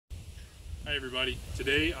Hi everybody.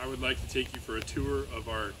 Today I would like to take you for a tour of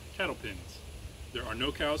our cattle pens. There are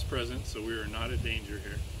no cows present, so we are not at danger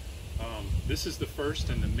here. This is the first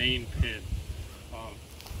and the main pen.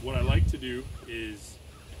 What I like to do is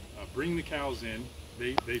bring the cows in.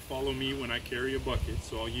 They follow me when I carry a bucket,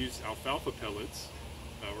 so I'll use alfalfa pellets,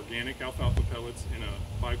 organic alfalfa pellets in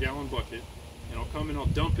a 5-gallon bucket, and I'll come and I'll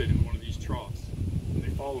dump it in one of these troughs. And they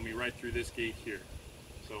follow me right through this gate here.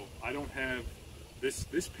 So I don't have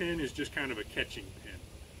this pen is just kind of a catching pen,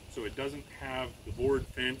 so it doesn't have the board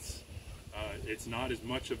fence. It's not as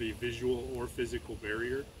much of a visual or physical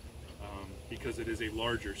barrier because it is a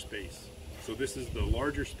larger space. So this is the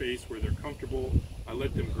larger space where they're comfortable. I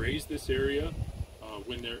let them graze this area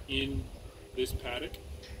when they're in this paddock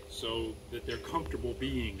so that they're comfortable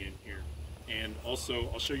being in here. And also,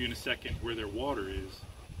 I'll show you in a second where their water is.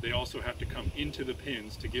 They also have to come into the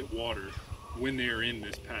pens to get water when they are in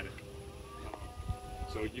this paddock.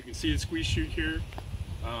 So you can see the squeeze chute here.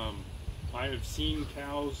 I have seen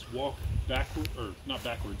cows walk backward, or not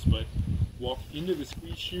backwards, but walk into the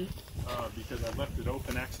squeeze chute because I left it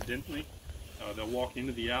open accidentally. They'll walk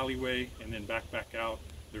into the alleyway and then back out.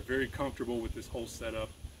 They're very comfortable with this whole setup.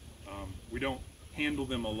 We don't handle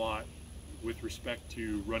them a lot with respect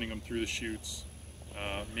to running them through the chutes,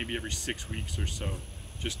 maybe every 6 weeks or so,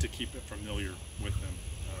 just to keep it familiar with them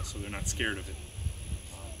so they're not scared of it.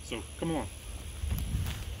 So come along.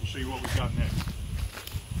 I'll show you what we've got next.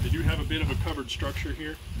 They do have a bit of a covered structure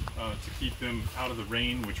here to keep them out of the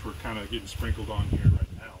rain, which we're kind of getting sprinkled on here right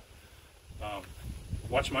now.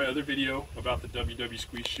 Watch my other video about the WW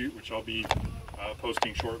squeeze chute, which I'll be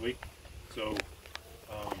posting shortly. So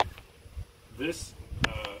this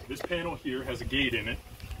panel here has a gate in it,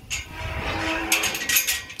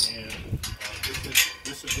 and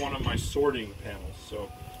this is one of my sorting panels.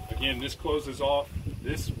 So again, this closes off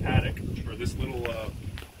this paddock, or this little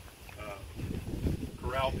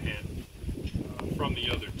corral pen from the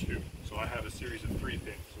other two. So I have a series of 3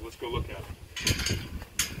 pens. So let's go look at them.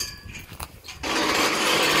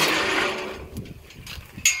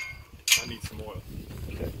 I need some oil.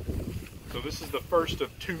 Okay. So this is the first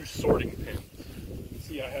of 2 sorting pens. You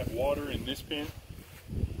see I have water in this pen,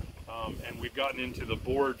 and we've gotten into the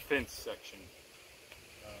board fence section.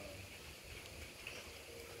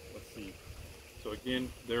 Let's see. So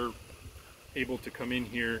again, they're able to come in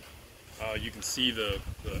here. You can see the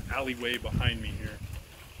alleyway behind me here,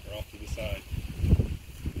 or off to the side.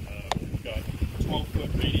 We've got a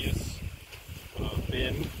 12-foot radius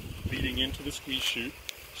bin leading into the squeeze chute,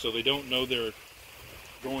 so they don't know they're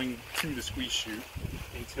going to the squeeze chute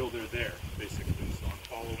until they're there, basically. So I'm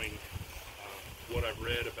following what I've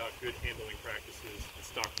read about good handling practices and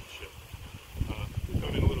stockmanship.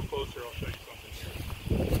 Come in a little closer, I'll show you something here.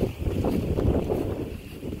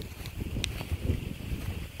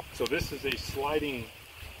 So this is a sliding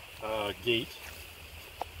gate.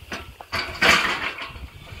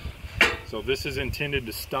 So this is intended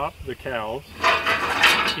to stop the cows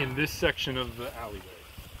in this section of the alleyway.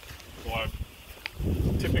 So I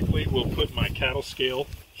typically will put my cattle scale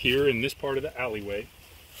here in this part of the alleyway.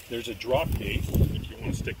 There's a drop gate, if you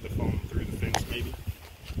want to stick the phone through the fence maybe.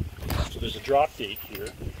 So there's a drop gate here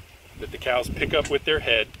that the cows pick up with their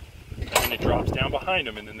head, and then it drops down behind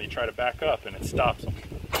them, and then they try to back up and it stops them.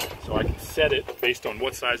 So I can set it based on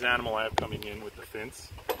what size animal I have coming in with the fence.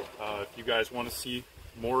 If you guys want to see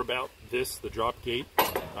more about this, the drop gate,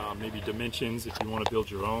 maybe dimensions if you want to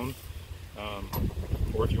build your own,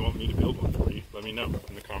 or if you want me to build one for you, let me know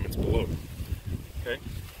in the comments below. Okay,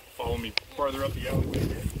 follow me farther up the alleyway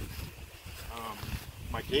here.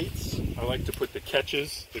 My gates, I like to put the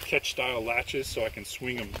catches, the catch style latches, so I can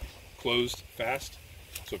swing them closed fast.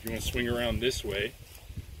 So if you want to swing around this way,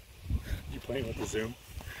 you playing with the zoom?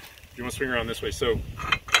 If you want to swing around this way, so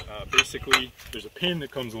basically there's a pin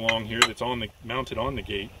that comes along here that's mounted on the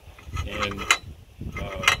gate, and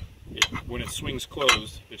when it swings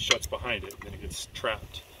closed, it shuts behind it, and it gets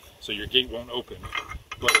trapped. So your gate won't open,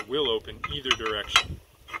 but it will open either direction.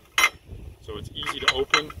 So it's easy to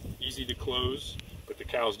open, easy to close, but the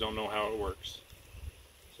cows don't know how it works.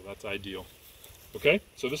 So that's ideal. Okay,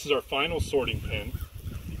 so this is our final sorting pen.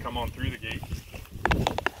 You come on through the gate.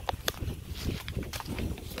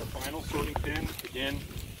 Final sorting pen. Again,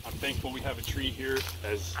 I'm thankful we have a tree here.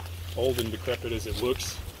 As old and decrepit as it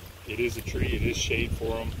looks, it is a tree. It is shade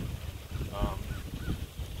for them.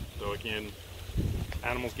 So again,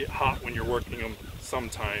 animals get hot when you're working them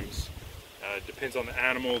sometimes. It depends on the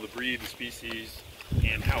animal, the breed, the species,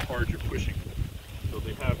 and how hard you're pushing them. So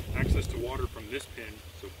they have access to water from this pen.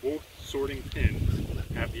 So both sorting pens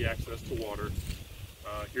have the access to water.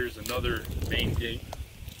 Here's another main gate.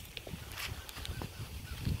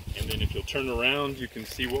 And then if you'll turn around, you can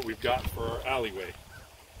see what we've got for our alleyway.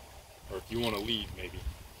 Or if you want to lead, maybe.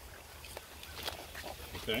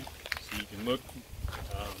 Okay, so you can look,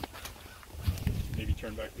 maybe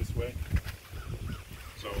turn back this way.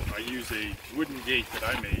 So I use a wooden gate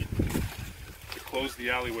that I made to close the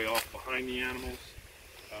alleyway off behind the animals.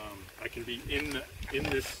 I can be in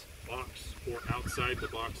this box or outside the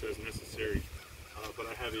box as necessary, but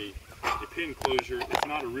I have a pin closure. It's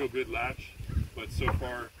not a real good latch, but so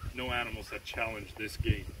far no animals have challenged this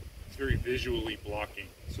gate. It's very visually blocking,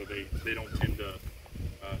 so they don't tend to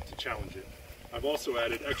challenge it. I've also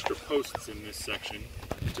added extra posts in this section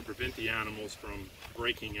to prevent the animals from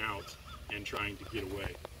breaking out and trying to get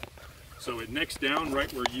away. So it necks down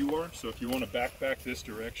right where you are, so if you want to back this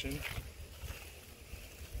direction,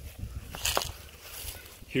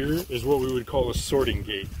 here is what we would call a sorting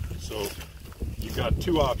gate. So you've got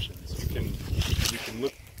two options. You can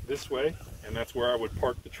look this way, and that's where I would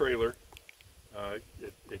park the trailer.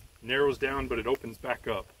 It narrows down, but it opens back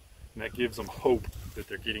up, and that gives them hope that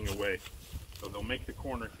they're getting away. So they'll make the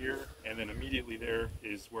corner here, and then immediately there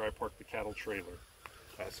is where I park the cattle trailer.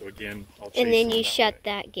 So again, I'll chase and then them you shut way.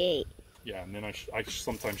 That gate. Yeah, and then I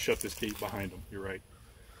sometimes shut this gate behind them. You're right.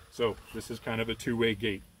 So this is kind of a two-way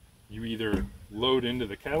gate. You either load into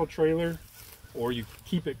the cattle trailer, or you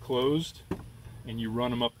keep it closed, and you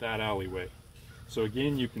run them up that alleyway. So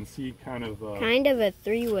again, you can see kind of a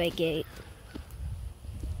three-way gate.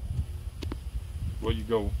 Well, you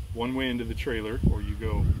go one way into the trailer, or you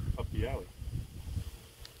go up the alley.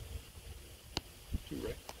 Two,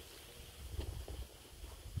 right?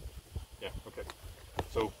 Yeah, okay.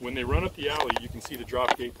 So when they run up the alley, you can see the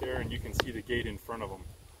drop gate there, and you can see the gate in front of them.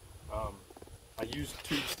 I use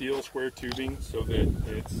tube steel square tubing so that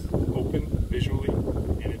it's open visually,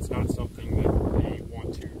 and it's not something that they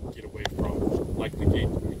want to get away from, like the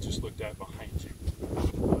gate that we just looked at behind you.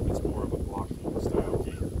 It's more of a blocking style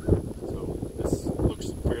gate. So this looks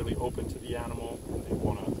fairly open to the animal, and they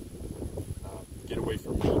want to get away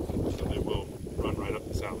from you, so they will run right up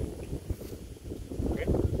this alley. Okay.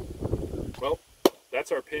 Well,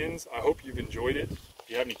 that's our pins. I hope you've enjoyed it. If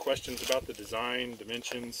you have any questions about the design,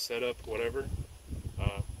 dimensions, setup, whatever,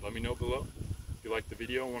 let me know below. If you like the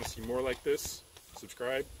video and want to see more like this,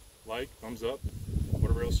 subscribe, like, thumbs up,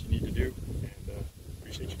 whatever else you need to do, and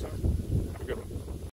appreciate your time. Have a good one.